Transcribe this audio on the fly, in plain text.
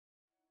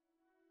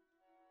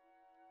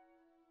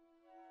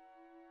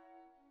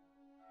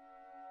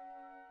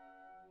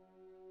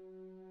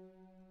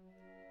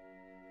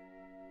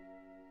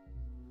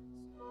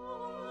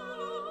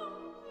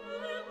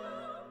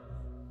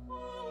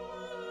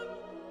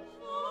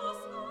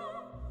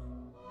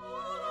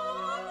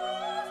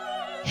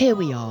Here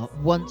we are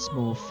once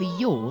more for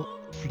your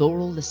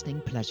floral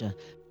listening pleasure,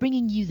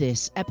 bringing you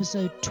this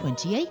episode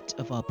 28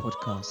 of our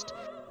podcast.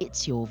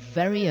 It's your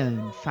very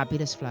own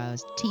Fabulous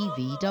Flowers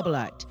TV double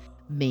act,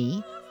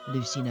 me,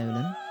 Lucy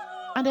Nolan,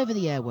 and over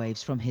the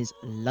airwaves from his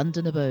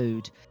London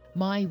abode,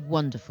 my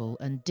wonderful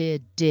and dear,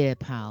 dear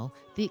pal,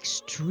 the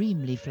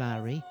extremely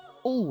flowery,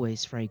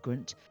 always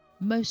fragrant,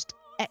 most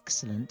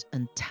excellent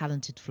and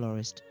talented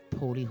florist,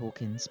 Paulie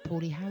Hawkins.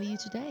 Paulie, how are you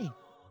today?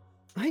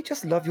 I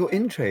just love your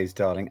intros,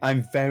 darling.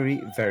 I'm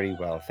very, very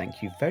well,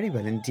 thank you. Very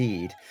well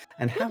indeed.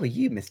 And how are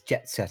you, Miss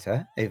Jet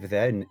Setter, over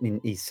there in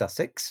East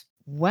Sussex?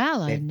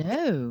 Well, I Where,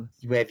 know.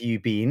 where have you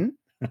been?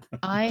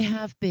 I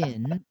have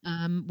been,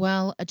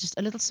 just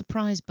a little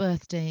surprise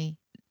birthday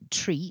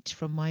treat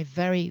from my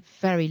very,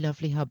 very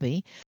lovely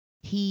hubby.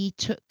 He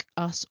took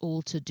us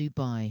all to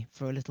Dubai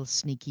for a little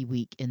sneaky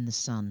week in the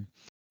sun.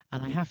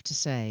 And I have to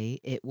say,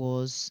 it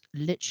was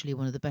literally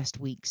one of the best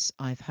weeks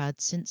I've had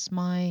since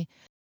my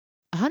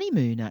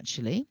honeymoon,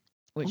 actually,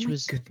 Oh which my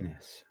was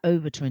goodness.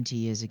 over 20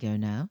 years ago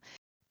now.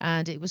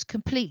 And it was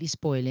completely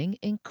spoiling,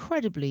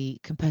 incredibly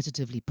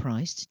competitively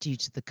priced due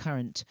to the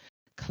current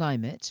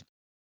climate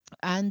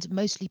and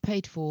mostly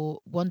paid for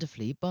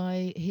wonderfully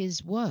by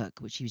his work,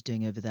 which he was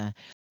doing over there.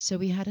 So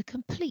we had a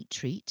complete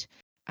treat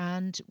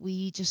and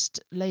we just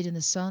laid in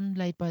the sun,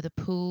 laid by the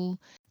pool,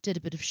 did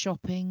a bit of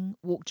shopping,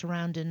 walked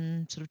around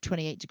in sort of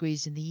 28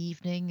 degrees in the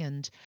evening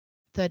and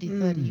 30, Mm,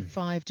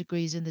 35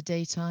 degrees in the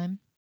daytime.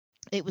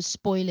 It was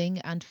spoiling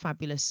and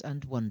fabulous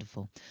and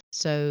wonderful.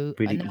 So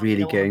really, now I'm really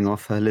going to going ask.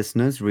 off her,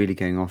 listeners. Really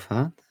going off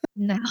her.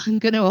 Now I'm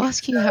going to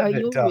ask you how Deserve it,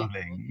 your week was.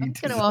 darling. You I'm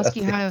going to ask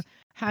deserve you it.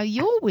 how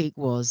your week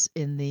was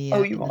Oh, in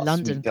you the are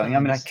London sweet, darling. I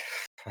mean, climes.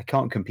 I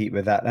can't compete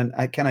with that.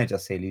 And can I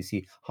just say,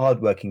 Lucy,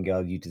 hardworking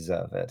girl, you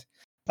deserve it.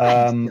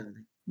 Thanks,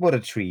 darling. What a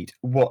treat.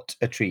 What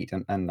a treat.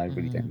 And I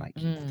really don't Mm,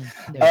 like you.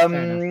 mm. No,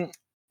 fair enough.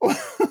 Um,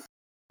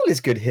 all is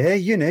good here,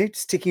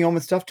 just ticking on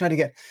with stuff, trying to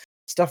get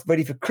stuff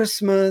ready for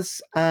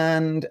Christmas.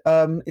 And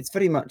it's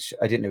very much,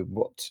 I don't know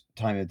what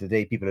time of the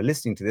day people are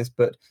listening to this,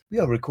 but we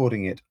are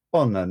recording it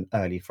on an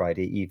early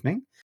Friday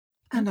evening.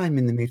 Mm. And I'm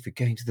in the mood for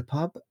going to the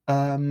pub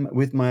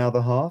with my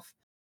other half.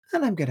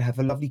 And I'm going to have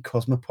a lovely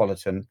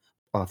Cosmopolitan,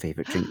 our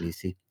favourite drink,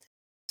 Lucy.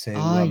 So,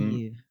 Are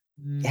you?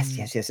 yes, Mm,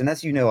 yes, yes. And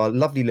as you know, our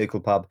lovely local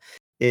pub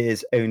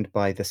is owned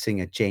by the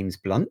singer James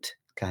Blunt.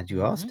 Glad you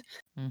mm-hmm, asked.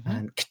 mm-hmm.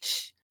 And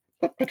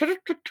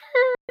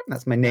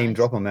that's my name Nice.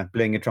 drop on my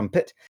blowing a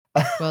trumpet.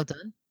 Well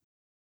done.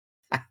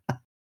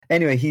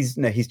 Anyway, he's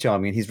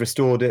charming. He's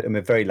restored it, and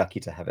we're very lucky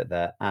to have it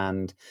there.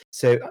 And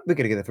so we're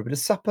going to go there for a bit of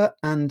supper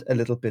and a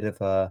little bit of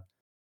a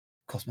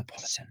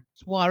Cosmopolitan.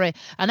 Soiree.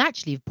 And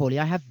actually, Paulie,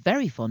 I have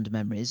very fond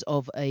memories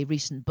of a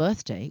recent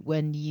birthday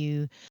when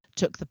you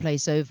took the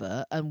place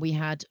over and we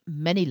had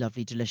many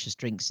lovely, delicious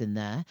drinks in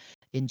there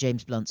in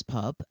James Blunt's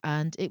pub.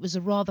 And it was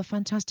a rather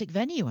fantastic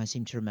venue, I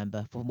seem to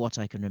remember, from what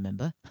I can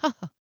remember.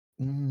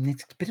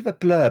 It's a bit of a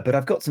blur, but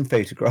I've got some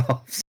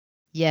photographs.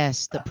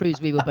 Yes, that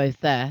proves we were both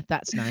there.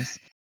 That's nice.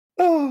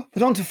 Oh,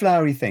 but on to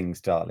flowery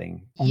things,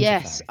 darling. On to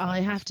Yes, flowery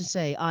I have things. to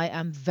say, I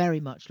am very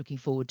much looking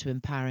forward to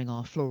empowering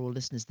our floral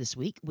listeners this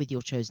week with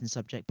your chosen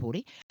subject,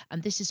 Paulie.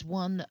 And this is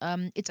one,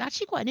 it's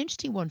actually quite an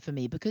interesting one for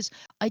me because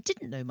I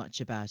didn't know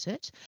much about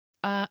it.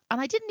 And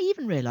I didn't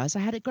even realize I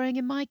had it growing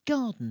in my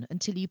garden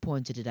until you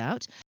pointed it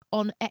out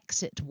on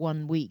exit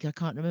one week. I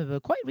can't remember,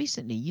 quite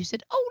recently. You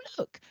said, "Oh,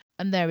 look,"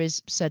 and there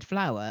is said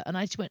flower. And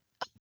I just went,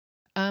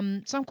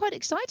 so I'm quite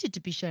excited to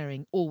be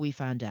sharing all we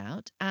found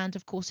out and,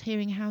 of course,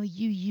 hearing how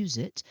you use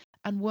it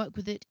and work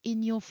with it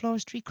in your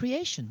floristry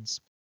creations.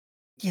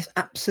 Yes,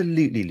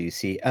 absolutely,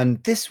 Lucy.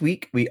 And this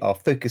week we are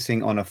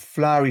focusing on a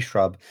flowery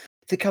shrub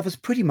that covers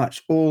pretty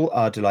much all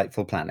our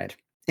delightful planet.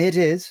 It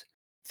is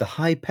the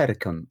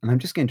Hypericum, and I'm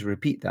just going to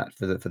repeat that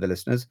for the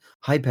listeners.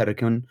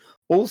 Hypericum,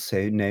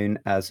 also known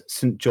as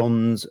St.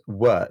 John's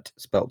wort,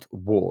 spelt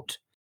wart.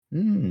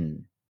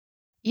 Mm.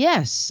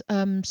 Yes.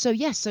 So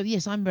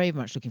yes, I'm very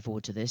much looking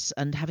forward to this.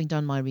 And having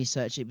done my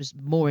research, it was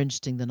more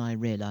interesting than I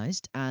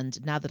realised.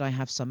 And now that I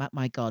have some at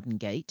my garden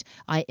gate,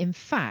 I in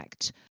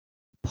fact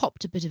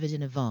popped a bit of it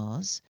in a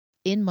vase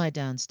in my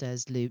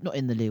downstairs loo, not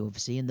in the loo,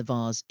 obviously, in the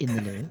vase in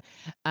the loo,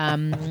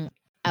 um,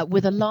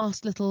 with a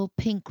last little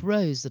pink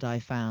rose that I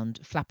found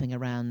flapping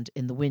around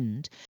in the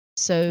wind.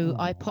 So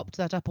I Oh. popped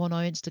that up on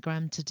our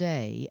Instagram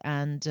today,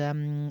 and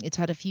it's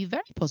had a few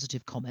very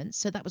positive comments.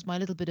 So that was my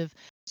little bit of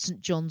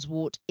St John's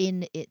wort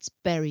in its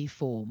berry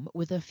form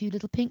with a few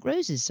little pink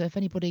roses. So if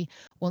anybody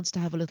wants to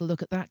have a little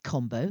look at that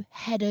combo,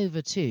 head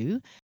over to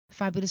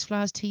Fabulous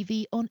Flowers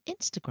TV on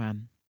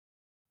Instagram.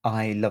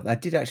 I love I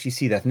did actually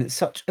see that, and it's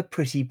such a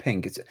pretty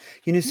pink. It's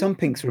some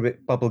pinks Mm. are a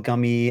bit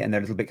bubblegummy and they're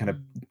a little bit kind of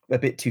Mm. a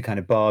bit too kind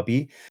of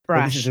Barbie,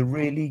 but this is Brash. a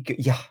really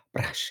good yeah,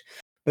 brash.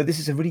 But this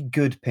is a really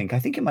good pink. I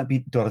think it might be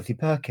Dorothy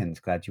Perkins,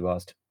 glad you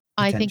asked,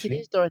 I think it potentially.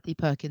 is Dorothy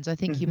Perkins. I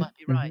think you Mhm, might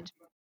be mhm. right.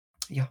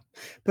 Yeah.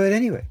 But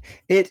anyway,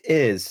 it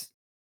is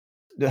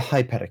the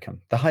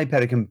Hypericum. The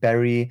Hypericum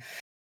berry.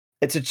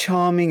 It's a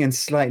charming and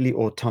slightly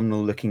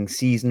autumnal looking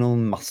seasonal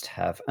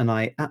must-have, and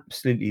I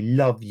absolutely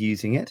love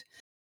using it.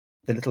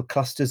 The little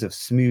clusters of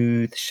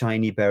smooth,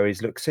 shiny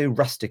berries look so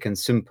rustic and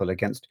simple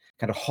against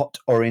kind of hot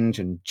orange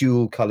and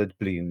jewel-coloured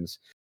blooms.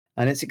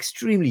 And it's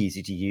extremely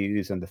easy to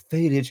use, and the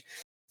foliage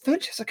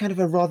has a kind of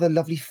a rather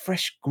lovely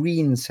fresh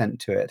green scent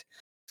to it.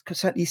 It's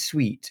slightly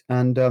sweet,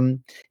 and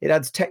it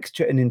adds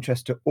texture and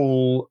interest to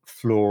all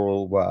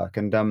floral work.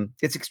 And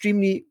it's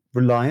extremely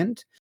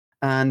reliant,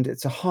 and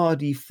it's a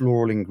hardy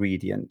floral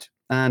ingredient.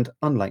 And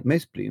unlike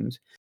most blooms,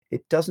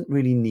 it doesn't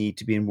really need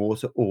to be in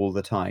water all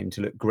the time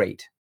to look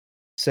great.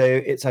 So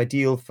it's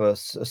ideal for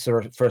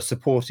for a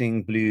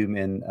supporting bloom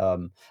in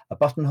a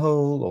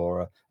buttonhole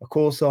or a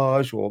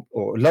corsage,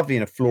 or lovely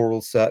in a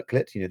floral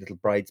circlet, little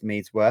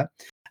bridesmaids wear.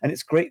 And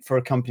it's great for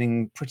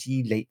accompanying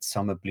pretty late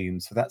summer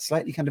blooms for that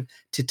slightly kind of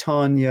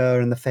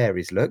Titania and the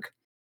fairies look.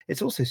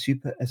 It's also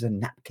super as a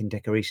napkin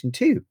decoration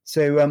too.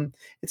 So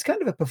it's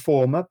kind of a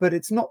performer, but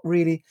it's not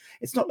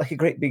like a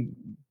great big,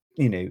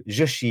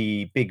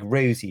 zhushy, big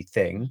rosy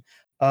thing.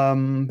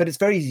 But it's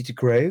very easy to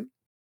grow.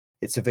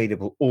 It's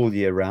available all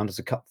year round as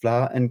a cut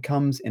flower and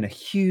comes in a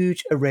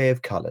huge array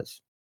of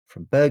colours,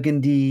 from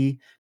burgundy,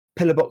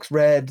 pillar box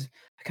red,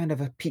 a kind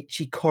of a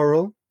peachy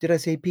coral. Did I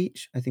say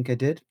peach? I think I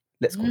did.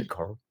 Let's call Mm, it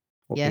coral.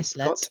 Or yes,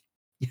 let's.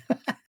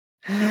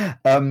 apricot.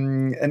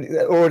 And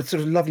or a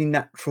sort of lovely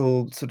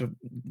natural sort of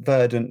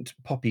verdant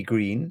poppy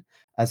green,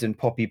 as in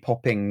poppy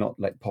popping, not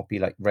like poppy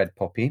like red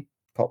poppy,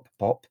 pop,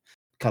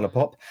 color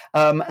pop,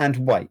 and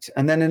white,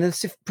 and then in a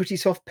pretty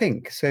soft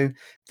pink. So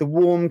the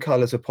warm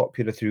colors are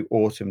popular through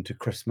autumn to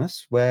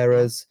Christmas,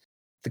 whereas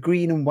the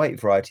green and white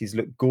varieties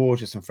look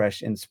gorgeous and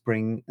fresh in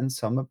spring and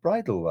summer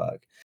bridal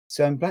work.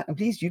 So I'm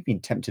pleased you've been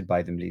tempted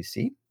by them,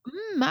 Lucy.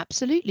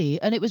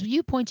 Absolutely. And it was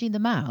you pointing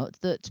them out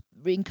that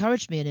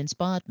encouraged me and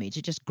inspired me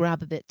to just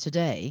grab a bit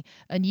today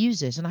and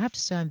use it. And I have to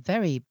say, I'm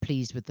very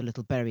pleased with the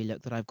little berry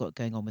look that I've got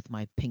going on with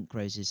my pink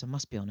roses. I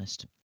must be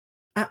honest.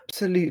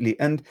 Absolutely,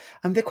 and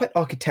they're quite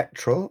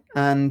architectural,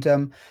 and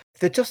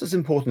they're just as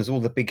important as all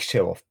the big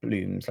show-off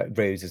blooms like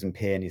roses and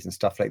peonies and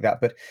stuff like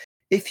that. But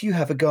if you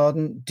have a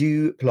garden,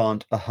 do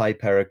plant a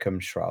Hypericum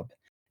shrub.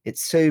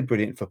 It's so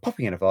brilliant for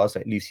popping in a vase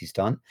like Lucy's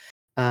done,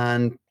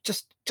 and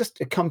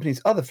just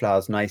accompanies other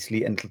flowers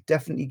nicely, and it'll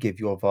definitely give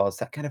your vase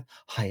that kind of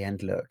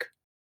high-end look.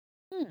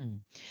 Hmm.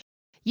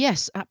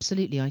 Yes,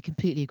 absolutely. I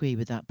completely agree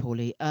with that,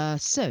 Paulie.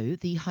 So,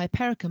 the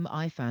Hypericum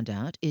I found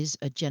out is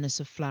a genus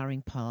of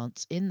flowering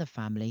plants in the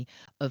family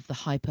of the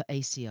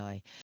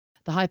Hyperaceae.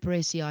 The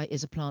Hyperaceae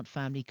is a plant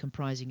family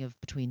comprising of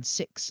between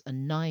 6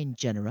 and 9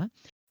 genera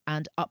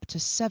and up to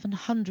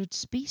 700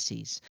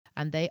 species.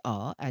 And they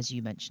are, as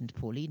you mentioned,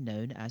 Paulie,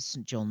 known as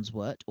St. John's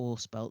wort or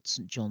spelt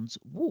St. John's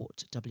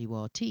wort,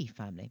 WRT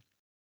family.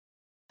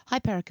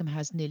 Hypericum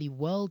has nearly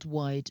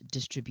worldwide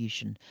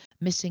distribution,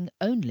 missing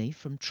only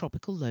from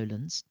tropical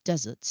lowlands,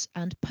 deserts,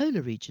 and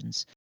polar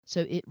regions.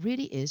 So it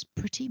really is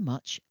pretty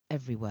much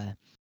everywhere.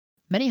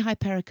 Many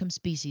Hypericum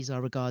species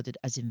are regarded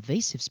as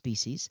invasive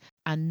species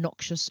and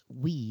noxious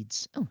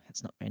weeds. Oh,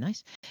 that's not very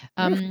nice.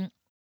 Um,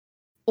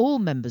 all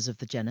members of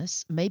the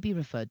genus may be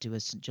referred to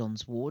as St.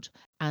 John's wort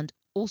and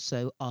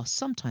also are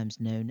sometimes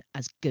known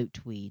as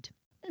goatweed.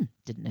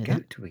 Didn't know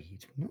that.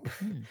 Goatweed.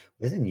 Hmm.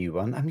 There's a new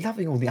one. I'm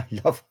loving all the. I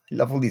love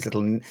all these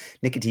little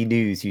nickety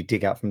news you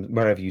dig out from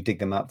wherever you dig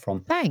them up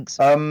from. Thanks.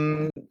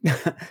 But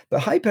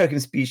Hypericum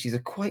species are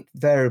quite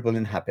variable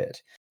in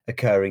habit,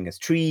 occurring as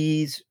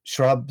trees,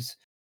 shrubs,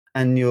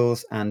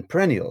 annuals, and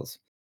perennials.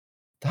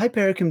 The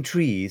Hypericum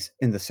trees,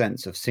 in the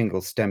sense of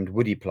single-stemmed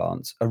woody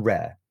plants, are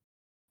rare,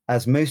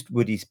 as most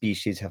woody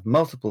species have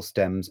multiple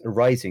stems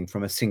arising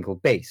from a single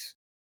base.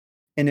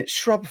 In its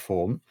shrub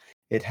form,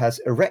 it has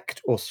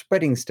erect or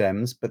spreading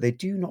stems, but they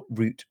do not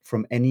root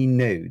from any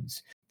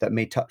nodes that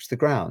may touch the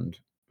ground.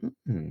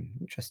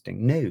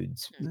 Interesting.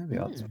 Nodes. There we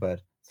are. That's the Mm.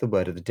 word. It's the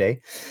word of the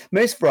day.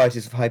 Most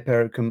varieties of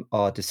Hypericum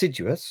are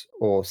deciduous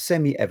or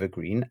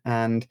semi-evergreen,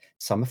 and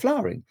some are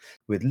flowering,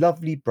 with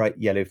lovely bright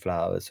yellow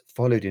flowers,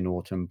 followed in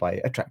autumn by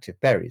attractive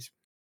berries.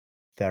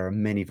 There are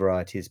many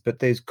varieties, but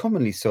those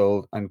commonly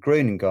sold and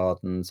grown in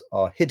gardens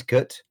are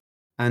Hidcote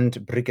and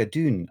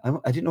Brigadoon.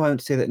 I didn't know I want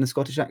to say that in a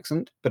Scottish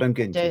accent, but I'm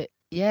going to.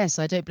 Yes,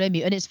 I don't blame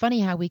you. And it's funny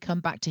how we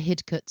come back to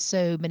Hidcote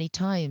so many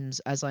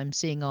times as I'm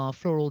seeing our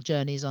floral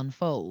journeys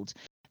unfold.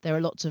 There are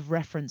lots of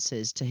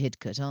references to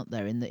Hidcote, aren't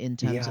there, in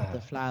terms of the Yeah.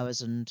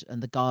 flowers and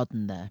the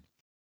garden there.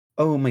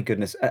 Oh my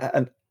goodness.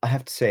 And I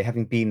have to say,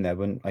 having been there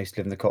when I used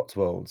to live in the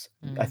Cotswolds,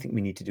 I Mm. think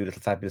we need to do a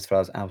little Fabulous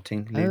Flowers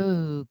outing, Lou.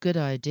 Oh, good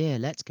idea.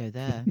 Let's go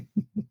there.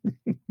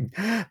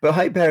 But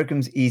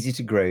Hypericum's easy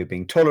to grow,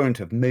 being tolerant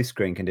of most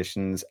growing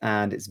conditions,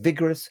 and it's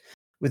vigorous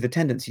with a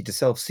tendency to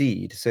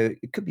self-seed. So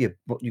it could be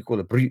what you call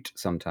a brute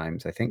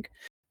sometimes, I think.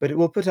 But it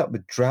will put up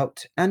with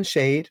drought and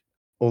shade,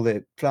 although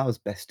it flowers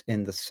best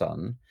in the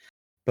sun.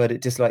 But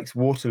it dislikes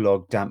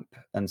waterlogged, damp,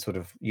 and sort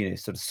of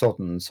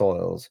sodden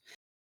soils.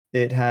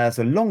 It has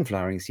a long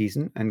flowering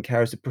season and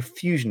carries a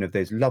profusion of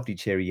those lovely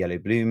cherry yellow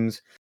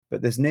blooms,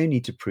 but there's no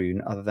need to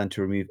prune other than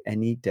to remove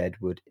any dead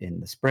wood in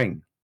the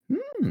spring.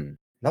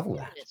 Love all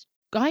that. It's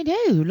I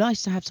know.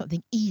 Nice to have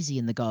something easy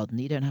in the garden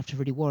that you don't have to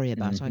really worry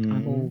about. I'm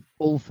Hmm.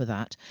 all for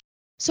that.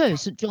 So,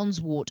 St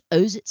John's wort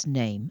owes its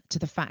name to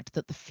the fact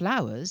that the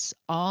flowers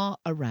are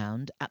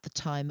around at the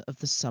time of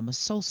the summer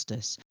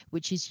solstice,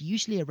 which is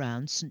usually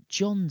around St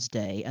John's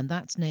Day, and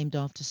that's named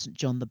after St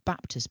John the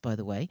Baptist, by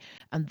the way,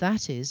 and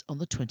that is on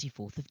the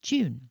 24th of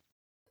June.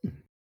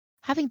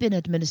 Having been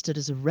administered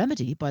as a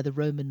remedy by the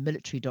Roman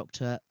military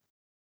doctor,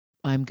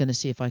 I'm going to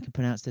see if I can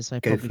pronounce this. I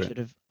Go probably for it. should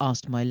have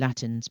asked my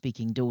Latin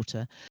speaking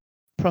daughter.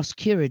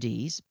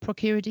 Procurides,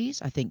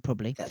 I think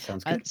probably. That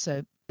sounds good.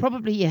 So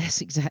probably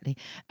yes, exactly.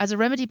 As a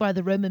remedy by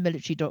the Roman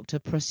military doctor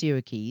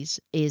Prosurces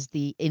is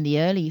the in the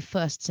early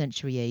 1st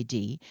century AD,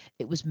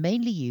 it was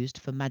mainly used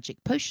for magic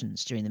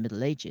potions during the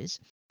Middle Ages.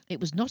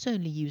 It was not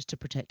only used to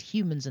protect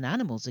humans and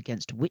animals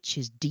against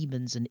witches,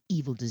 demons, and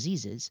evil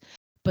diseases,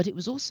 but it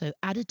was also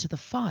added to the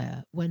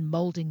fire when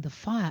moulding the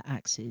fire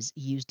axes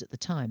used at the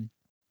time.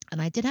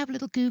 And I did have a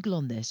little Google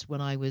on this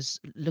when I was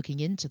looking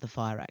into the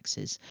fire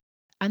axes,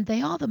 and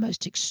they are the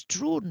most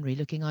extraordinary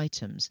looking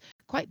items.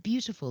 Quite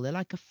beautiful. They're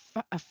like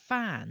a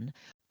fan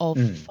of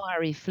Mm.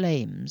 fiery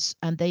flames,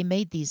 and they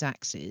made these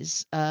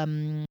axes.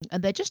 And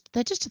they're just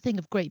a thing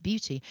of great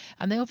beauty.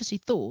 And they obviously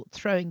thought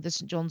throwing the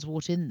St John's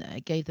wort in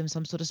there gave them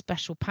some sort of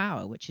special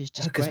power, which is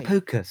just Hocus great.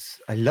 pocus.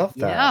 I love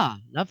that. Yeah,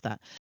 love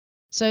that.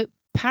 So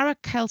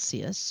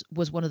Paracelsus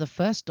was one of the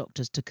first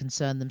doctors to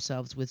concern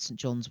themselves with St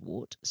John's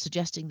wort,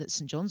 suggesting that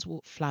St John's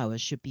wort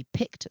flowers should be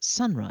picked at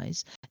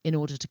sunrise in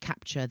order to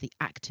capture the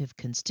active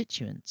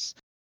constituents.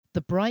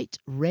 The bright,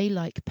 ray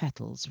like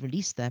petals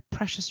release their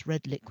precious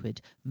red liquid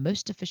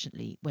most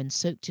efficiently when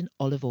soaked in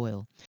olive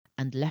oil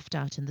and left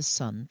out in the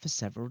sun for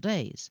several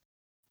days.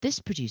 This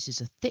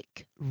produces a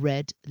thick,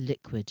 red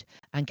liquid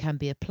and can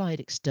be applied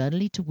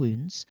externally to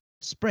wounds,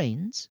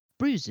 sprains,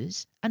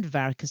 bruises, and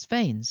varicose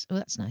veins. Oh,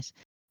 that's nice.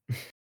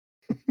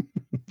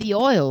 The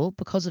oil,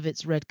 because of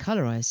its red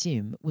colour, I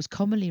assume, was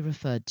commonly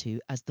referred to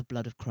as the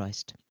blood of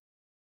Christ.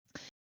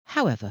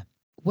 However,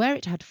 where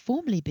it had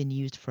formerly been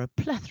used for a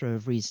plethora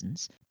of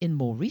reasons, in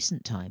more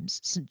recent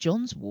times St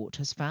John's wort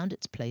has found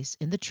its place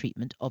in the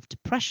treatment of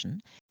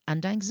depression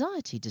and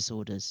anxiety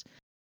disorders.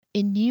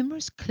 In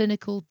numerous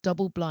clinical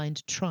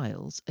double-blind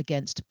trials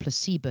against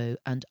placebo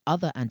and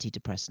other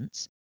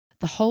antidepressants,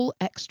 the whole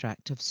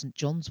extract of St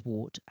John's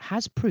wort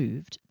has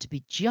proved to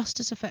be just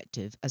as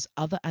effective as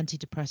other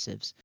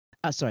antidepressants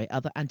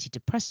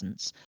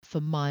for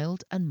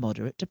mild and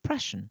moderate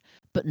depression,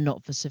 but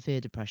not for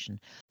severe depression.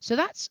 So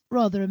that's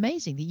rather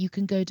amazing that you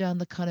can go down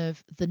the kind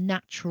of the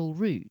natural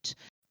route,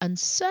 and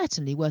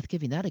certainly worth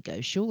giving that a go,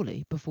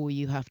 surely, before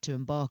you have to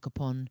embark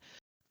upon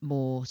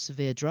more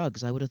severe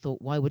drugs. I would have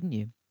thought, why wouldn't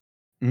you?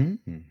 Mm.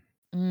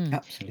 Mm.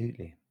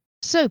 Absolutely.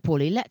 So,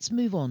 Paulie, let's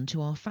move on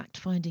to our fact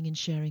finding and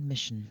sharing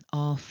mission,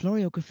 our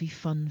Floriography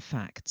fun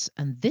facts.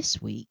 And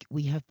this week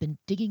we have been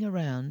digging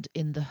around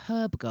in the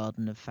herb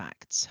garden of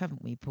facts,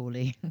 haven't we,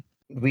 Paulie?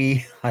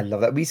 I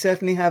love that. We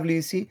certainly have,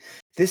 Lucy.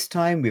 This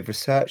time we've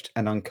researched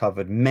and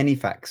uncovered many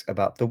facts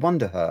about the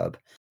wonder herb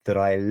that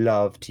I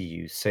love to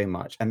use so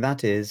much, and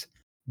that is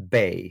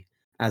bay,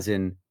 as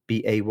in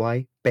Bay,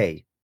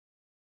 bay.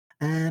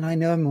 And I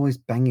know I'm always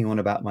banging on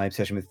about my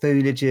obsession with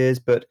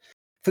foliages, but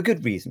for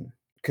good reason.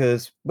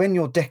 Because when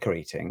you're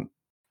decorating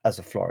as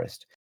a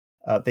florist,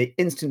 they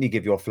instantly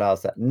give your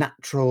flowers that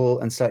natural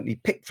and slightly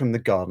picked from the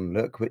garden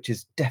look, which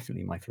is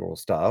definitely my floral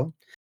style,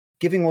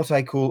 giving what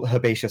I call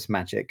herbaceous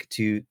magic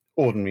to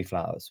ordinary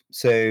flowers.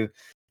 So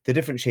the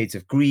different shades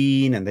of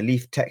green and the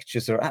leaf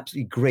textures are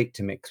absolutely great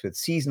to mix with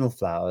seasonal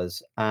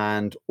flowers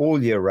and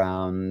all year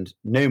round,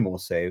 no more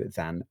so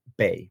than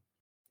bay.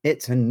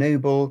 It's a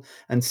noble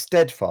and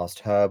steadfast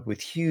herb with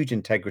huge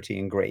integrity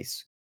and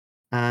grace.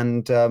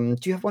 And do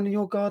you have one in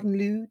your garden,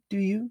 Lou? Do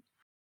you?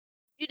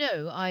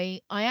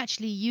 I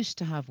actually used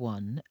to have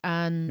one,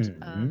 and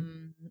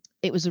Mm.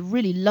 it was a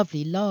really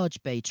lovely large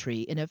bay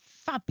tree in a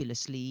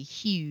fabulously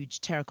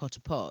huge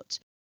terracotta pot.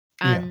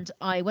 Yeah. And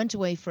I went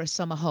away for a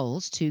summer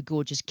holes to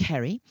gorgeous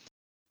Kerry.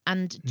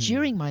 And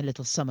during Mm. my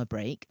little summer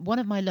break, one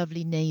of my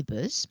lovely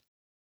neighbours,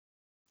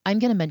 I'm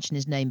going to mention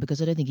his name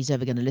because I don't think he's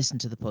ever going to listen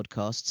to the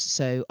podcast,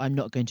 so I'm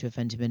not going to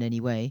offend him in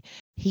any way.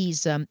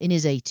 He's in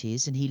his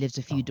 80s and he lives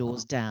a few Oh.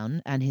 doors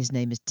down, and his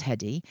name is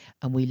Teddy,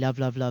 and we love,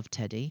 love, love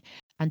Teddy.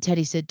 And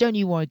Teddy said, "Don't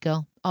you worry,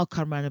 girl. I'll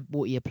come round and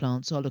water your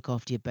plants. I'll look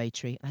after your bay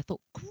tree." And I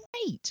thought,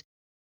 great.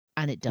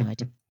 And it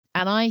died.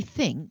 And I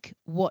think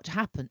what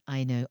happened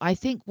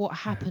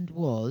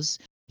was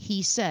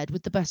he said,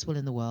 with the best will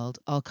in the world,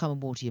 "I'll come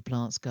and water your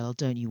plants, girl.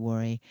 Don't you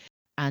worry."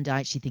 And I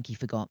actually think he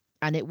forgot.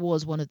 And it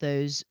was one of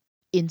those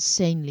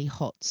insanely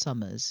hot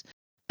summers.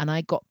 And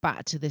I got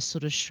back to this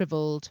sort of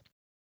shriveled,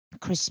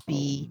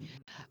 crispy,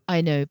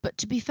 I know. But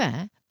to be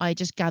fair, I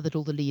just gathered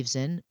all the leaves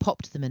in,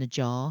 popped them in a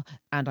jar,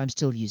 and I'm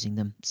still using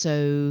them.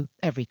 So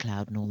every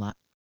cloud and all that.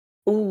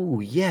 Oh,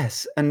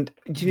 yes. And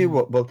do you know Mm.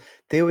 what? Well,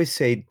 they always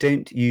say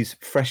don't use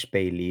fresh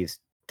bay leaves,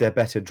 they're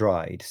better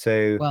dried.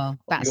 So Well,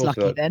 that's yours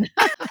lucky were then.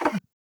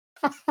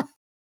 Oh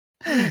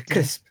dear.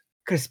 crisp,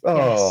 crisp.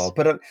 Oh, Yes.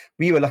 but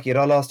we were lucky at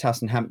our last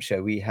house in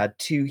Hampshire. We had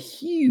two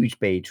huge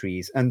bay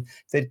trees, and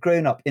they'd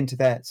grown up into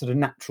their sort of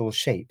natural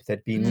shape.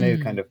 There'd been no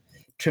kind Mm. of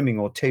trimming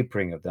or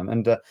tapering of them.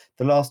 And the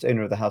last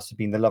owner of the house had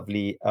been the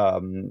lovely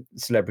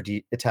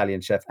celebrity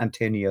Italian chef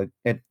Antonio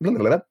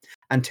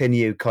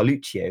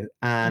Carluccio,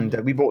 and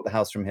Mm. we bought the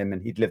house from him,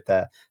 and he'd lived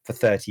there for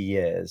 30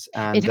 years. It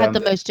And had the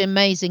most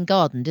amazing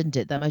garden, didn't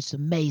it? The most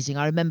amazing.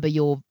 I remember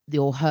your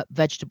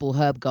vegetable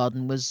herb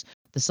garden was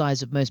the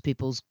size of most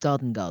people's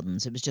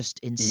gardens. It was just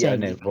yeah,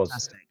 no, insanely it was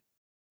fantastic.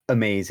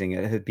 amazing.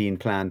 It had been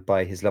planned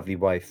by his lovely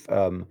wife,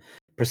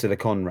 Priscilla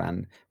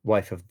Conran,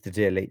 wife of the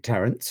dear late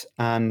Terence,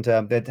 and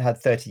they'd had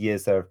 30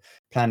 years there of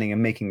planning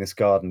and making this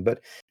garden.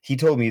 But he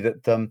told me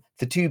that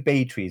the two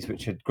bay trees,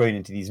 which had grown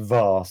into these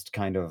vast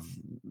kind of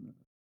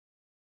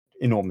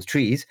enormous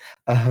trees,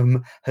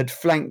 had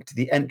flanked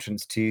the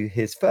entrance to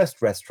his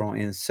first restaurant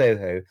in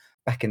Soho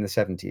back in the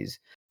 70s.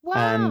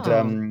 And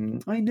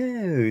Wow. I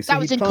know, so That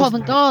was he'd in planted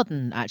Covent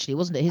Garden, actually,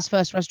 wasn't it? His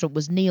first restaurant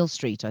was Neal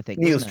Street, I think,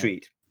 Neal wasn't it?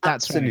 Street.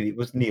 That's right. Absolutely, it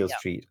was Neal Yeah,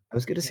 Street. I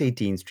was going to yeah. say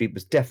Dean Street,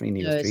 was definitely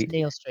Neal No, it's Street.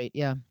 Neal Street,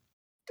 yeah.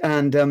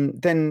 And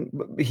then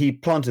he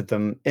planted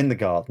them in the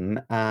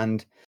garden,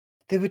 and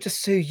they were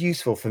just so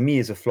useful for me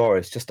as a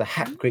florist, just to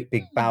hack great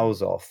big Mm.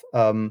 boughs off.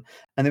 And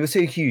they were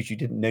so huge, you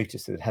didn't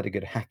notice that it had a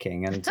good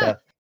hacking. And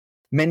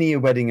many a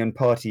wedding and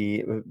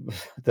party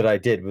that I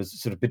did was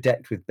sort of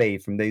bedecked with bay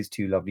from those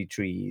two lovely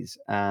trees.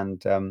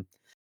 And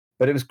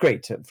but it was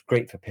great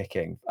for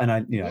picking. And I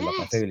love my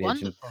Yes, foliage.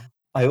 And wonderful.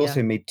 I Yeah.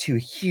 also made two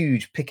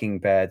huge picking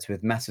beds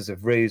with masses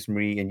of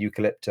rosemary and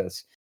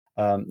eucalyptus.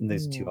 And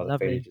those are two Ooh, other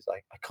lovely. foliages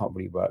I can't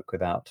really work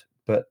without.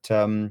 But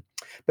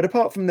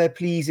apart from their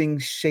pleasing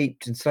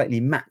shaped and slightly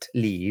matte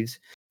leaves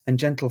and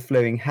gentle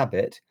flowing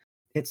habit,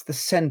 it's the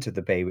scent of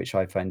the bay which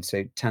I find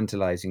so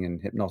tantalizing and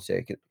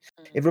hypnotic. It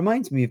Mm.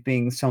 reminds me of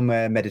being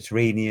somewhere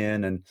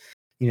Mediterranean, and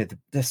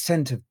the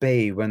scent of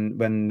bay when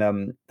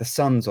the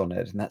sun's on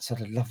it, and that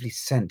sort of lovely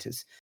scent.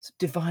 It's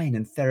divine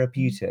and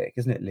therapeutic,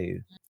 isn't it,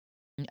 Lou?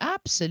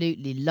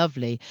 Absolutely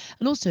lovely.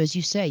 And also, as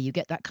you say, you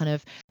get that kind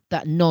of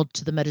that nod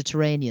to the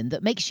Mediterranean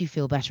that makes you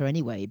feel better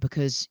anyway,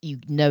 because you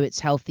know it's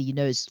healthy, you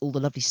know it's all the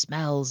lovely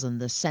smells and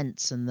the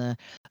scents and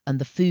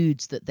the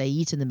foods that they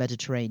eat in the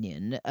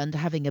Mediterranean. And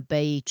having a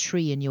bay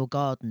tree in your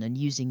garden and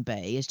using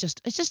bay is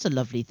just it's just a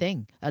lovely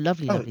thing. A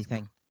lovely, Oh, lovely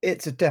thing.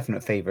 it's a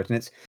definite favourite, and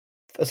it's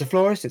as a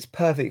florist, it's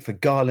perfect for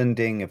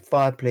garlanding a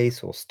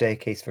fireplace or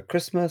staircase for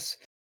Christmas.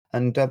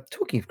 And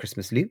talking of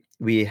Christmas, Lou,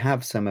 we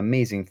have some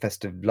amazing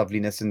festive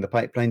loveliness in the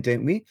pipeline,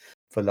 don't we?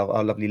 For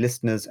our lovely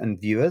listeners and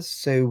viewers.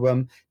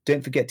 So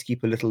don't forget to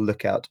keep a little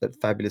lookout at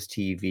Fabulous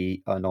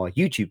TV on our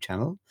YouTube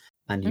channel,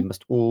 and you Mhm.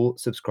 must all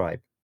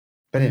subscribe.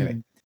 But anyway,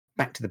 Mm,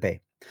 back to the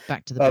bay.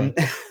 back to the Um,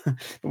 bay.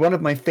 one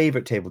of my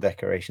favorite table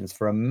decorations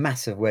for a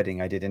massive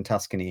wedding I did in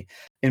Tuscany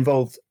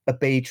involved a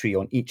bay tree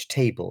on each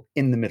table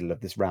in the middle of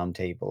this round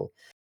table.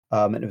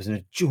 And it was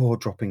a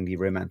jaw-droppingly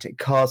romantic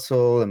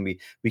castle, and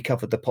we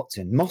covered the pots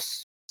in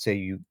moss, so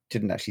you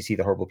didn't actually see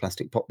the horrible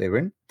plastic pot they were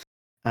in,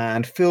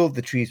 and filled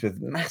the trees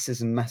with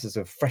masses and masses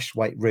of fresh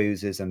white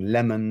roses and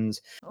lemons.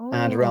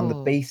 And around the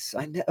Oh. base,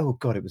 I know, oh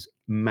God, it was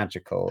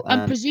magical.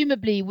 And And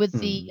presumably with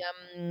mm,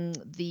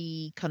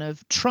 the kind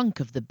of trunk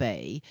of the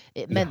bay,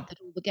 it yeah. meant that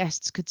all the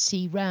guests could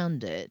see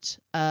round it,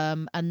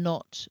 and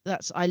not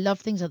that's I love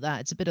things like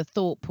that. It's a bit of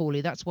thought,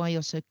 Paulie. That's why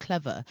you're so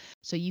clever.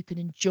 So you can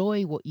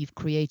enjoy what you've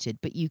created,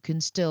 but you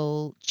can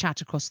still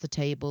chat across the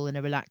table in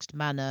a relaxed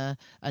manner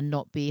and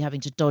not be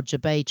having to dodge a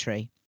bay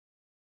tree.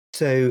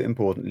 So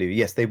important, Lou.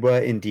 Yes, they were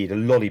indeed a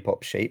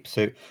lollipop shape.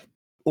 So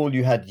all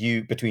you had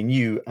between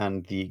you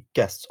and the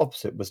guests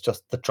opposite was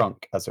just the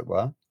trunk, as it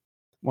were,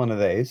 one of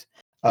those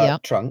Yeah.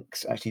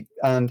 trunks actually,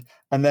 and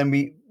then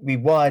we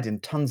wired in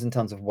tons and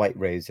tons of white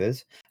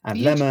roses and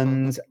Beautiful.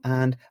 lemons,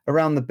 and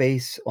around the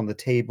base on the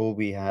table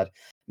we had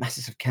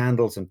masses of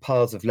candles and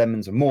piles of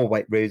lemons and more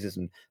white roses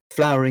and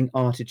flowering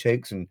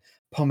artichokes and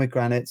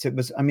pomegranates. It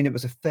was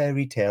a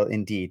fairy tale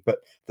indeed. But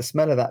the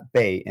smell of that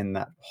bay in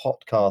that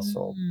hot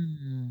castle,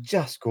 Mm.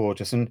 just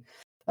gorgeous. And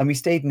we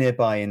stayed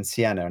nearby in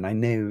Siena, and I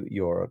know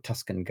you're a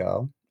Tuscan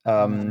girl,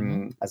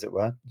 Mhm. as it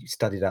were. You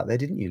studied out there,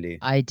 didn't you, Lou?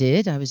 I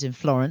did. I was in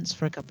Florence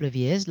for a couple of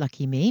years.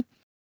 Lucky me.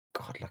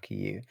 God, lucky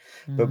you.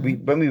 But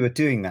Mhm. when we were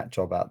doing that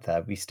job out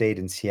there, we stayed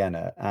in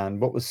Siena, and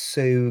what was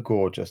so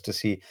gorgeous to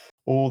see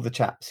all the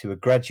chaps who were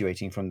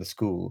graduating from the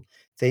school,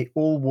 they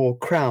all wore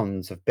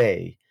crowns of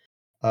bay,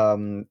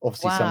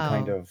 obviously some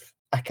kind Wow. of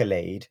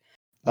accolade.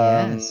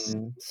 Yes.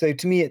 So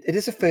to me, it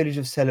is a foliage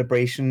of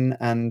celebration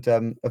and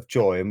of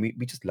joy, and we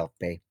just love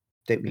bay,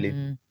 don't we,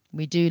 Lou?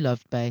 We do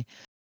love bay.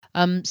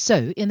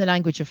 So, in the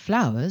language of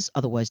flowers,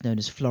 otherwise known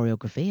as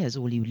florography, as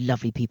all you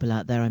lovely people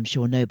out there I'm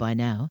sure know by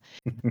now,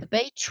 a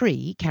bay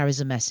tree carries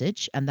a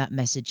message, and that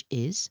message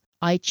is,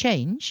 I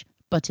change,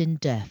 but in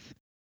death.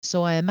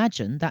 So I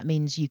imagine that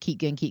means you keep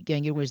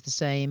going, you're always the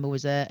same,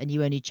 always there, and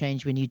you only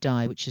change when you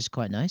die, which is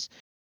quite nice.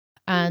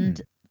 Hmm,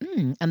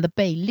 And the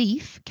bay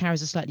leaf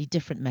carries a slightly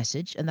different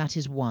message, and that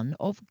is one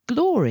of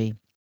glory.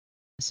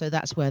 So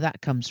that's where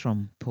that comes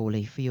from,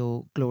 Paulie, for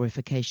your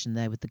glorification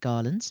there with the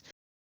garlands.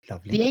 The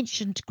lovely.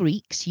 ancient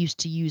Greeks used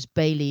to use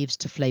bay leaves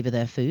to flavour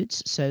their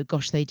foods, so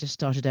gosh, they just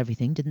started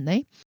everything, didn't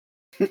they?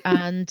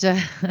 And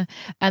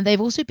and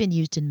they've also been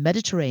used in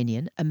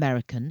Mediterranean,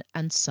 American,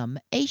 and some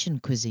Asian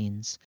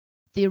cuisines.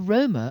 The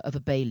aroma of a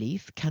bay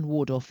leaf can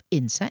ward off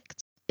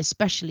insects,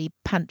 especially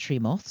pantry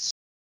moths.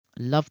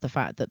 I love the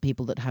fact that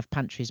people that have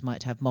pantries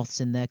might have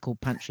moths in there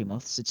called pantry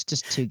moths. It's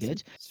just too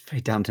good, It's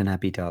very Downton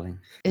Abbey, darling.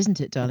 isn't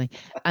it, darling?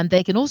 And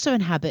they can also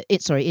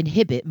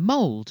inhibit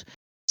mold.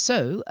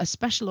 So, a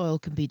special oil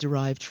can be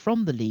derived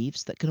from the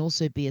leaves that can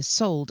also be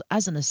sold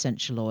as an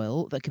essential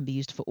oil that can be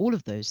used for all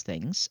of those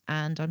things,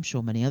 and I'm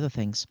sure many other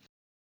things.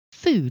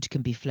 Food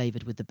can be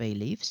flavoured with the bay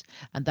leaves,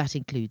 and that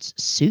includes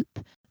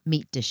soup,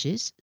 meat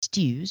dishes,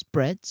 stews,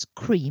 breads,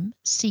 cream,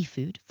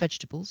 seafood,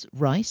 vegetables,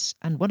 rice,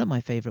 and one of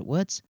my favourite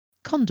words,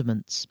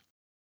 condiments.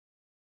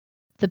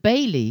 The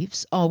bay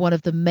leaves are one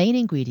of the main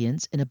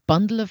ingredients in a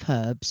bundle of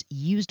herbs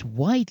used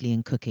widely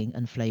in cooking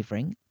and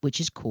flavouring, which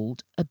is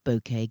called a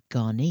bouquet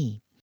garni.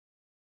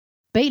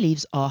 Bay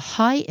leaves are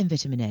high in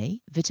vitamin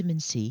A, vitamin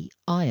C,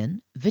 iron,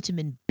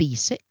 vitamin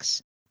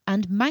B6,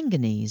 and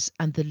manganese,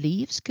 and the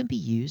leaves can be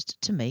used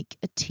to make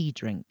a tea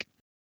drink.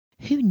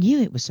 Who knew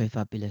it was so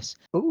fabulous?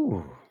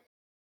 Ooh.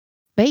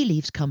 Bay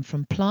leaves come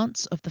from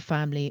plants of the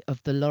family of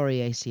the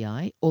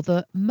Lauriaceae or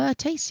the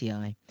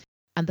Myrtaceae,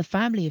 and the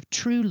family of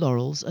true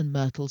laurels and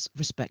myrtles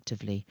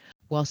respectively,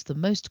 whilst the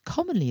most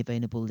commonly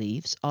available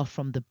leaves are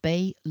from the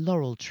bay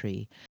laurel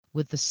tree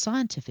with the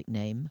scientific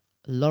name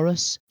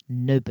Laurus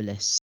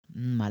nobilis.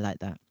 I like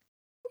that.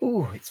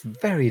 Oh, it's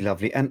very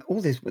lovely, and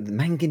all this with the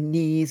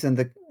manganese and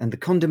the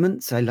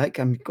condiments. I like.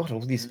 Got all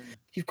these. Mm.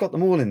 You've got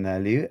them all in there,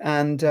 Lou.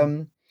 And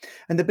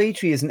the bay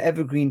tree is an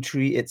evergreen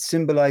tree. It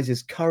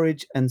symbolizes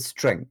courage and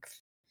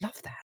strength.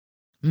 Love that.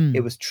 It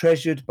Mm. was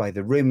treasured by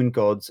the Roman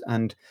gods,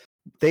 and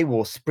they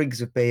wore sprigs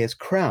of bay as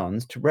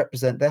crowns to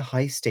represent their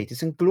high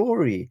status and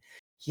glory.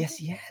 Yes,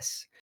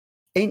 yes.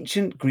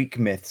 Ancient Greek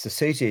myths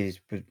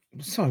associated with.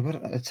 Sorry,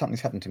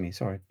 something's happened to me.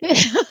 Sorry.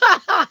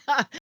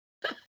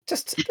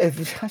 Just,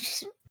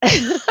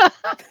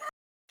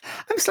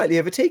 I'm slightly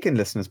overtaken,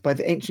 listeners, by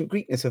the ancient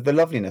Greekness of the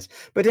loveliness.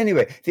 But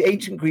anyway, the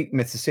ancient Greek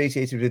myths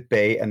associated with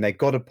Bay and their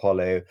god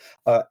Apollo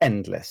are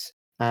endless.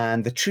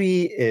 And the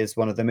tree is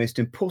one of the most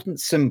important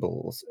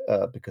symbols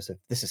because of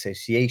this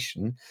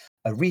association.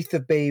 A wreath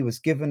of bay was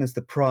given as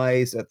the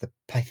prize at the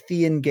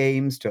Pythian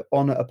Games to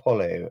honor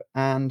Apollo.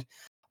 And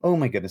oh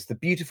my goodness, the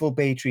beautiful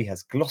bay tree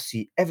has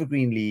glossy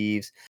evergreen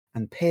leaves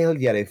and pale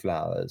yellow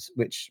flowers,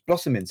 which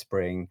blossom in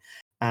spring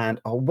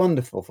and are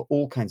wonderful for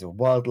all kinds of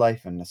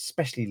wildlife and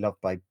especially loved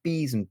by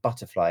bees and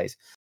butterflies.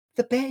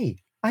 The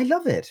bay, I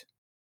love it.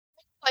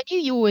 I knew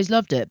you always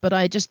loved it, but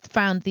I just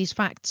found these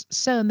facts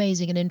so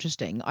amazing and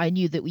interesting. I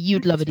knew that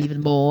you'd love it even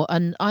more,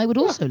 and I would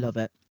Yeah. also love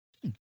it.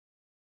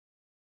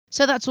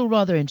 So that's all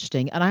rather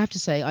interesting, and I have to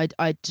say,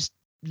 I just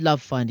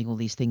love finding all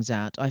these things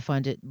out. I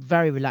find it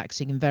very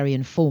relaxing and very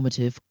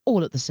informative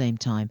all at the same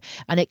time,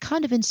 and it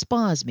kind of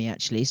inspires me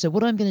actually. So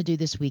what I'm going to do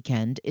this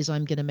weekend is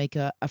I'm going to make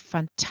a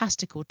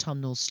fantastic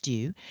autumnal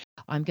stew.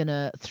 I'm going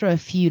to throw a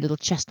few little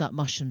chestnut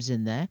mushrooms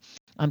in there.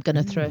 I'm going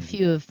to throw a Mm.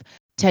 few of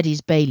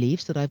Teddy's bay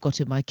leaves that I've got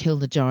in my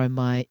kiln jar in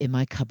my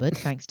cupboard,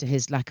 thanks to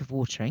his lack of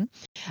watering.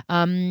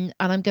 And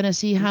I'm going to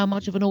see how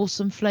much of an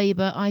awesome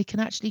flavour I can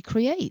actually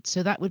create.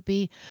 So that would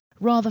be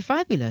rather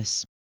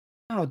fabulous.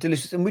 Oh,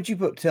 delicious. And would you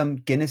put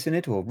Guinness in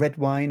it or red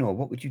wine or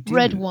what would you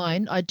Red do?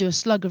 wine, I'd do a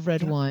slug of red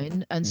Slug.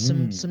 wine and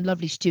some Mm.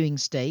 lovely stewing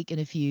steak and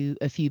a few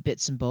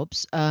bits and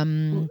bobs.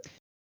 Oh,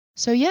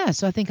 So yeah,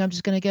 so I think I'm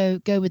just going to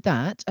go with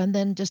that and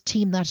then just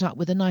team that up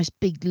with a nice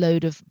big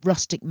load of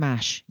rustic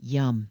mash.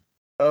 Yum.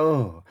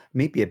 oh,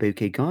 maybe a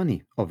bouquet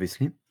garni,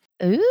 obviously.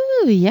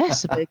 Ooh,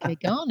 yes, a bouquet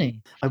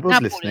garni. I Now, was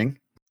Paulie, listening.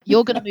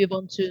 you're going to move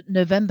on to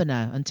November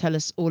now and tell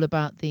us all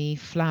about the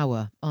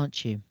flower,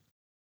 aren't you?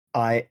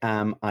 I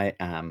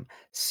am.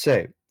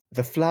 So,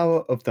 the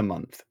flower of the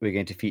month we're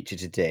going to feature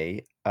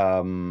today,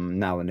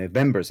 now when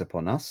November is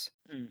upon us,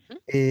 Hmm.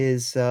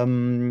 is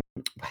well,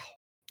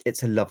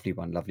 it's a lovely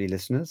one, lovely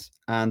listeners.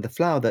 And the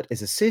flower that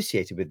is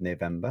associated with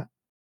November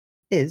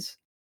is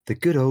the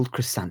good old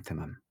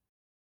chrysanthemum.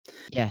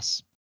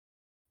 Yes.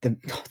 The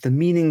the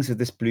meanings of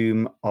this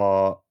bloom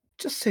are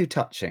just so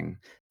touching.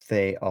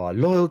 They are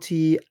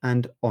loyalty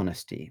and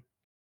honesty.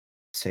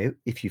 So,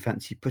 if you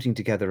fancy putting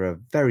together a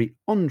very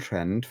on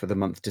trend for the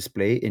month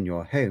display in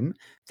your home,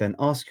 then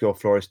ask your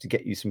florist to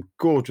get you some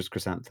gorgeous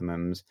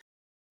chrysanthemums,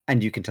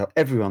 and you can tell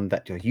everyone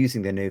that you're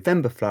using the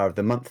November flower of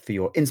the month for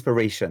your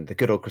inspiration, the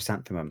good old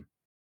chrysanthemum.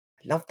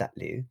 I love that,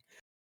 Lou.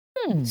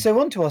 Hmm. So,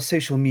 on to our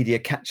social media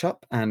catch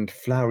up and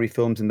flowery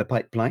films in the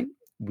pipeline.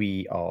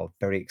 We are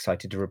very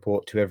excited to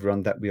report to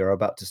everyone that we are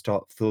about to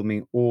start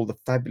filming all the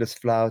fabulous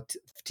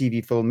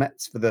TV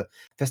filmettes for the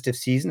festive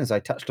season, as I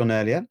touched on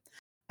earlier.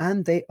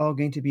 And they are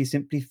going to be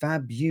simply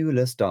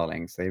fabulous,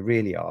 darlings. They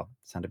really are.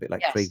 Sound a bit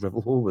like Craig Yes.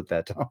 Revel Horwood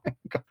there, darling.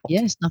 God,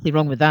 Yes, nothing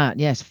wrong with that.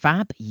 Yes,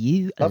 fab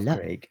you love love.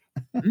 Craig.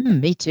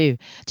 Me too.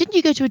 Didn't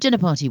you go to a dinner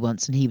party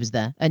once and he was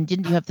there? And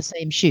didn't you have the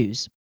same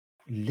shoes?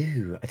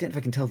 Lou, I don't know if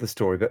I can tell the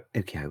story, but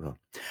okay, I will.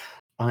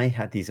 I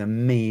had these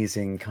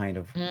amazing kind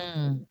of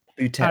Mm.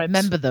 I bootettes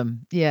remember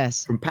them.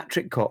 Yes. from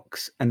Patrick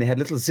Cox, and they had a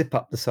little zip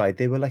up the side.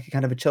 They were like a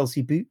kind of a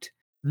Chelsea boot.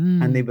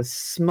 and they Mm. were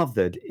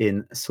smothered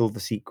in silver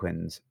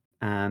sequins.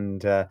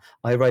 And I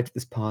arrived at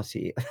this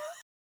party,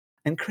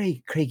 and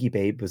Craigie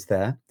Babe was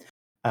there,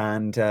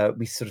 and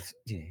we sort of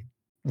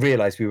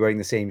realised we were wearing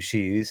the same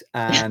shoes,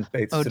 and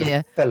both Oh sort of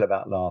dear. fell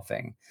about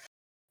laughing.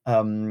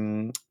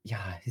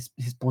 Yeah,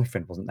 his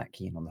boyfriend wasn't that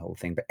keen on the whole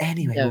thing, but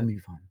anyway, we'll No.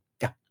 move on.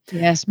 Yeah,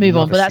 Yes, move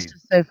on. not a But that's shoe.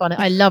 just so funny.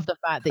 I love the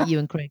fact that you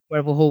and Craig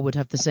Revel Hall would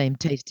have the same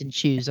taste in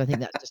shoes. I think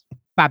that's just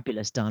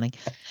fabulous, darling.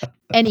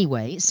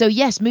 Anyway, so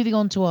yes, moving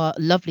on to our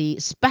lovely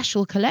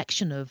special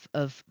collection of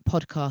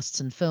podcasts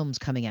and films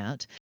coming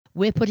out.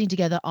 We're putting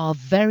together our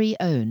very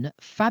own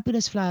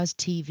Fabulous Flowers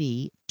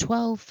TV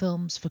 12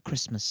 films for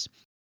Christmas.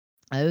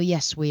 Oh,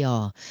 yes, we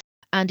are.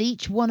 And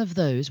each one of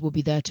those will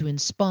be there to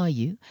inspire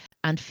you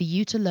and for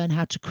you to learn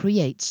how to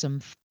create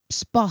some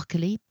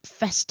sparkly,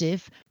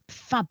 festive,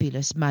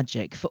 fabulous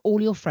magic for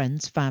all your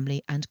friends,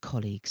 family, and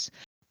colleagues.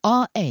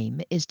 Our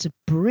aim is to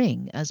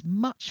bring as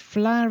much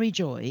flowery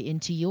joy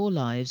into your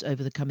lives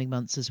over the coming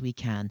months as we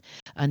can.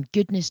 And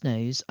goodness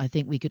knows, I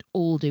think we could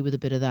all do with a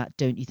bit of that,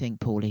 don't you think,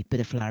 Paulie? Bit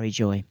of flowery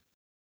joy.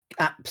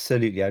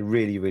 Absolutely, I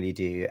really, really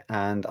do.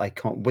 And I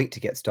can't wait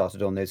to get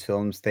started on those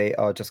films. They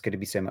are just going to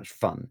be so much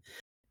fun.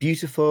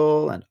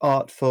 Beautiful and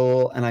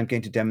artful, and I'm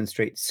going to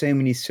demonstrate so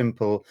many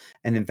simple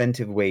and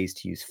inventive ways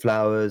to use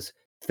flowers,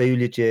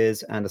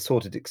 foliages, and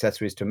assorted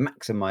accessories to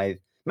maximize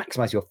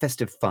your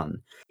festive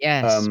fun.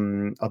 Yes.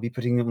 I'll be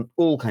putting on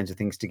all kinds of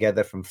things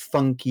together, from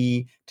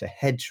funky to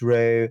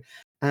hedgerow.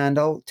 And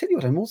I'll tell you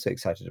what I'm also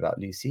excited about,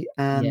 Lucy,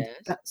 and Yes.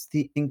 that's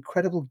the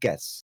incredible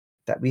guests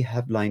that we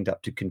have lined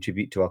up to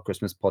contribute to our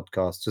Christmas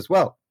podcasts as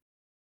well.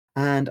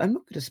 And I'm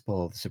not going to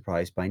spoil the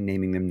surprise by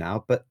naming them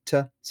now, but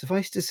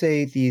suffice to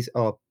say, these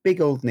are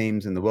big old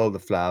names in the world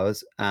of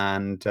flowers,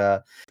 and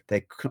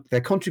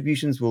their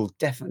contributions will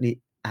definitely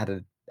add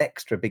an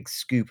extra big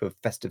scoop of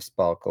festive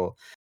sparkle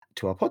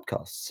to our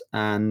podcasts.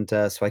 And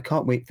so I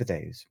can't wait for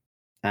those.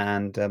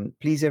 And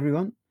please,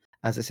 everyone,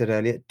 as I said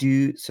earlier,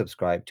 do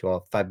subscribe to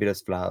our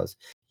Fabulous Flowers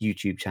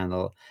YouTube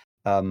channel,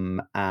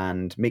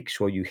 and make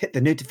sure you hit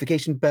the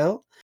notification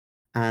bell,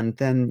 and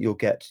then you'll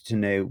get to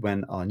know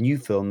when our new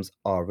films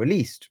are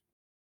released.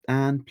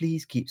 And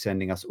please keep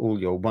sending us all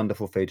your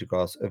wonderful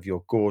photographs of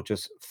your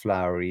gorgeous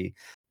flowery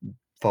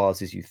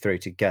vases you throw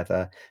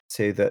together,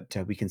 so that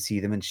we can see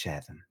them and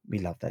share them. We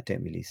love that,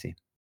 don't we, Lucy?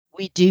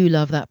 We do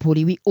love that,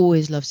 Paulie. We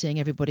always love seeing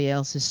everybody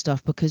else's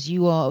stuff because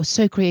you are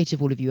so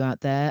creative, all of you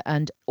out there,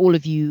 and all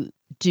of you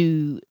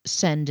do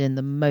send in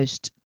the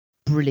most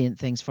brilliant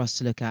things for us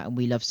to look at, and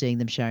we love seeing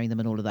them, sharing them,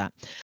 and all of that.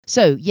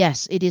 So,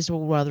 yes, it is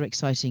all rather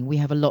exciting. We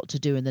have a lot to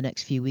do in the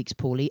next few weeks,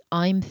 Paulie.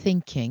 I'm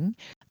thinking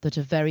that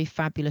a very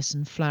fabulous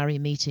and flowery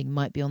meeting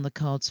might be on the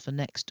cards for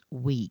next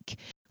week.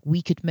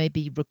 We could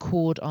maybe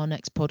record our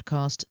next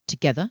podcast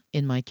together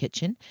in my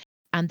kitchen.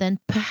 And then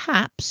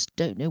perhaps,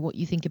 don't know what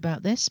you think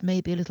about this,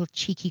 maybe a little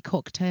cheeky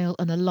cocktail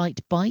and a light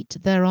bite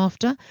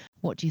thereafter.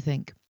 What do you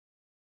think?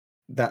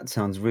 That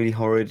sounds really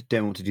horrid.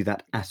 Don't want to do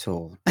that at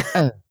all.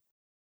 Oh,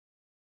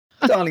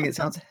 Darling, it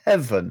sounds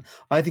heaven.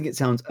 I think it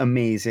sounds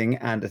amazing,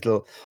 and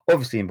it'll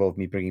obviously involve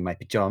me bringing my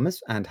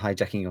pajamas and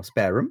hijacking your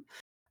spare room.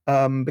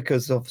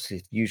 Because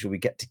obviously, usually we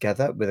get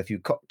together with a few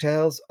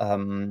cocktails. I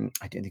don't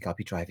think I'll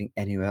be driving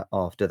anywhere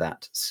after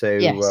that. So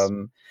yes.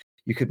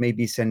 you could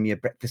maybe send me a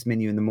breakfast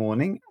menu in the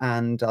morning,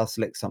 and I'll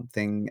select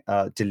something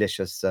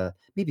delicious,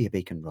 maybe a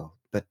bacon roll.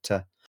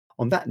 But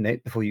on that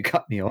note, before you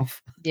cut me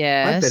off, I'd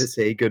better Yes.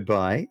 say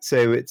goodbye.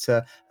 So it's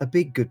a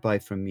big goodbye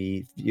from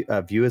me,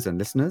 viewers and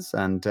listeners,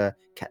 and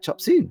catch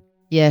up soon.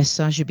 Yes,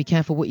 I should be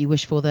careful what you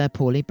wish for there,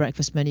 Paulie.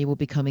 Breakfast menu will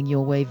be coming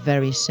your way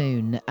very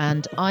soon.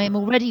 And I am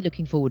already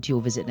looking forward to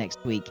your visit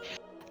next week.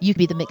 You can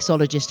be the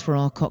mixologist for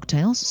our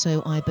cocktails,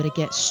 so I better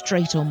get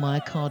straight on my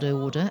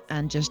Ocado order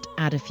and just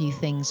add a few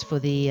things for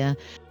the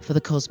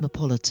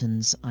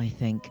cosmopolitans, I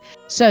think.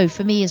 So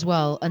for me as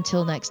well,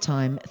 until next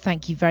time,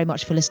 thank you very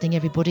much for listening,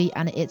 everybody,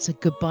 and it's a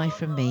goodbye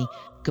from me.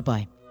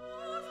 Goodbye.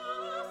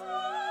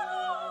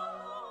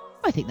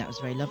 I think that was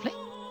very lovely.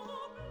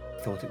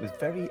 Thought it was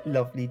very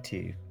lovely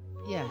too.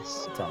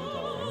 Yes. Well done,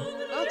 darling.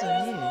 Well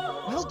done, you.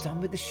 Well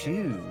done with the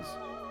shoes.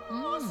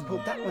 Mm.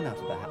 Pulled that one out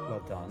of the hat.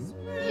 Well done.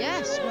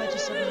 Yes, well, I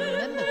just suddenly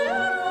remembered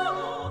that.